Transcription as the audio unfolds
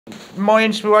My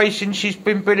inspiration, she's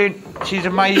been brilliant, she's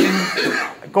amazing,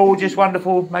 gorgeous,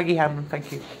 wonderful, Maggi Hambling,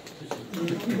 thank you.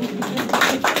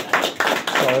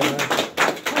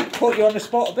 Put you on the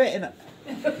spot a bit, innit?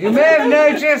 You may have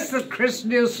noticed that Chris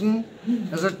Newson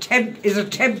is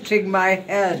attempting my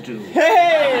hairdo.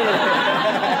 Hey!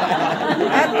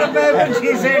 At the moment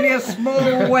he's only a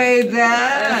small way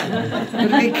there, but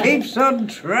if he keeps on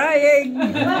trying,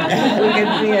 we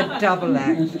can be a double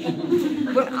act.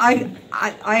 Well, I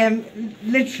am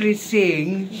literally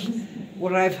seeing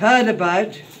what I've heard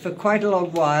about for quite a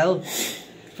long while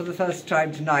for the first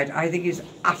time tonight. I think is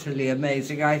utterly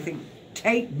amazing. I think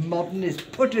Tate Modern is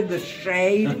put in the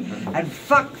shade and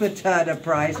fuck the Turner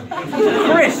Prize.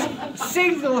 Chris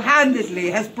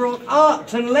single-handedly has brought art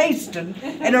to Leiston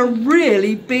in a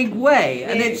really big way,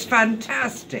 and it's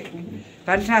fantastic.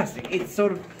 Fantastic. It's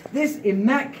sort of this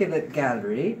immaculate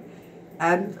gallery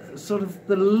and sort of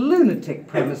the lunatic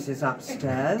premises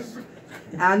upstairs.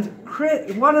 And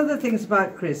Chris, one of the things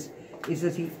about Chris is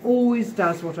that he always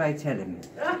does what I tell him.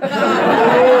 If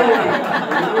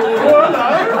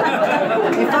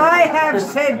I have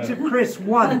said to Chris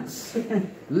once,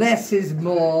 less is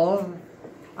more,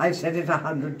 I've said it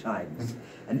 100 times.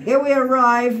 And here we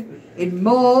arrive in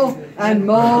more and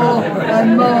more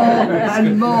and more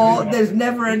and more. There's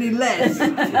never any less.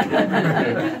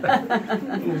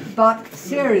 But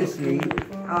seriously,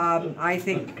 I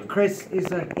think Chris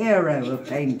is a hero of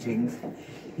painting.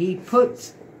 He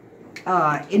puts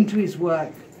into his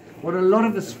work what a lot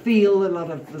of us feel a lot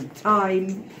of the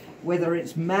time, whether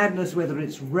it's madness, whether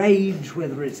it's rage,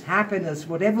 whether it's happiness,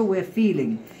 whatever we're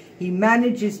feeling, he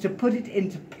manages to put it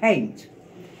into paint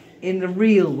in the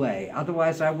real way.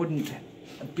 Otherwise I wouldn't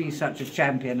be such a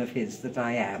champion of his that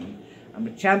I am. I'm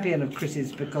a champion of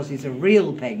Chris's because he's a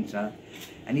real painter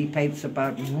and he paints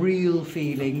about real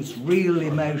feelings, real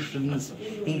emotions.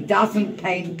 He doesn't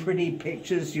paint pretty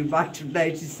pictures. You might have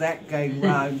noticed that going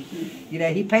round. You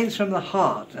know, he paints from the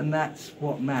heart, and that's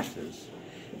what matters.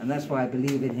 And that's why I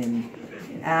believe in him.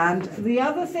 And the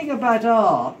other thing about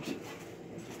art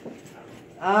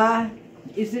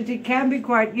is that it can be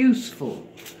quite useful.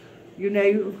 You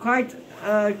know, quite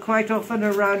often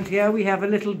around here we have a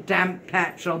little damp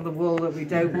patch on the wall that we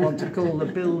don't want to call the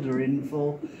builder in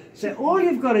for. So all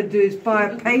you've got to do is buy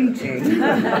a painting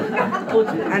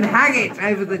and hang it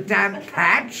over the damp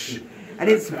patch, and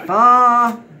it's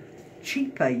far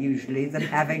cheaper usually than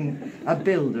having a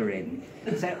builder in.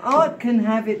 So art can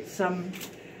have its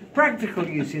practical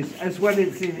uses as well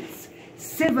as its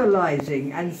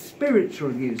civilizing and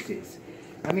spiritual uses.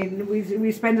 I mean,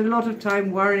 we spend a lot of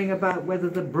time worrying about whether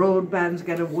the broadband's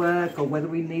going to work or whether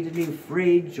we need a new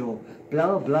fridge or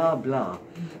blah, blah, blah.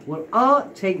 Well,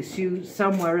 art takes you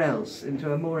somewhere else,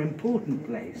 into a more important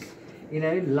place. You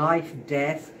know, life,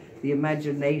 death, the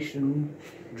imagination,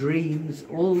 dreams,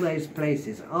 all those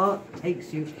places. Art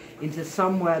takes you into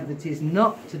somewhere that is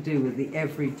not to do with the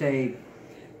everyday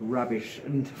rubbish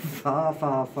and far,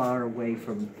 far, far away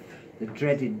from the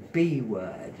dreaded B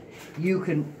word. You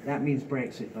can, that means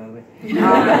Brexit, by the way. You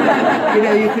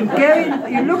know, you can go in,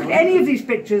 you look at any of these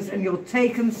pictures and you're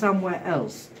taken somewhere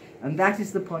else. And that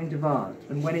is the point of art.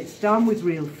 And when it's done with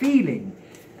real feeling,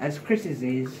 as Chris's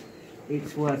is,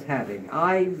 it's worth having.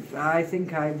 I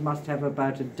think I must have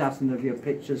about a dozen of your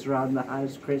pictures around the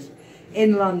house, Chris,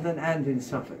 in London and in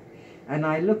Suffolk. And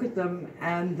I look at them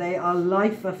and they are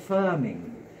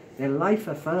life-affirming. They're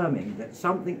life-affirming, that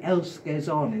something else goes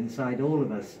on inside all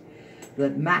of us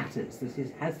that matters, that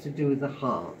has to do with the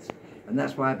heart. And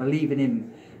that's why I believe in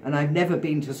him. And I've never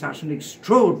been to such an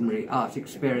extraordinary art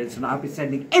experience, and I'll be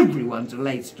sending everyone to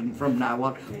Leiston from now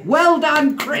on. Well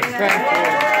done, Chris! Thank you.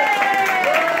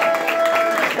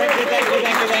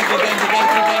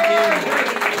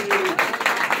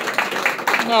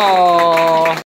 Aww.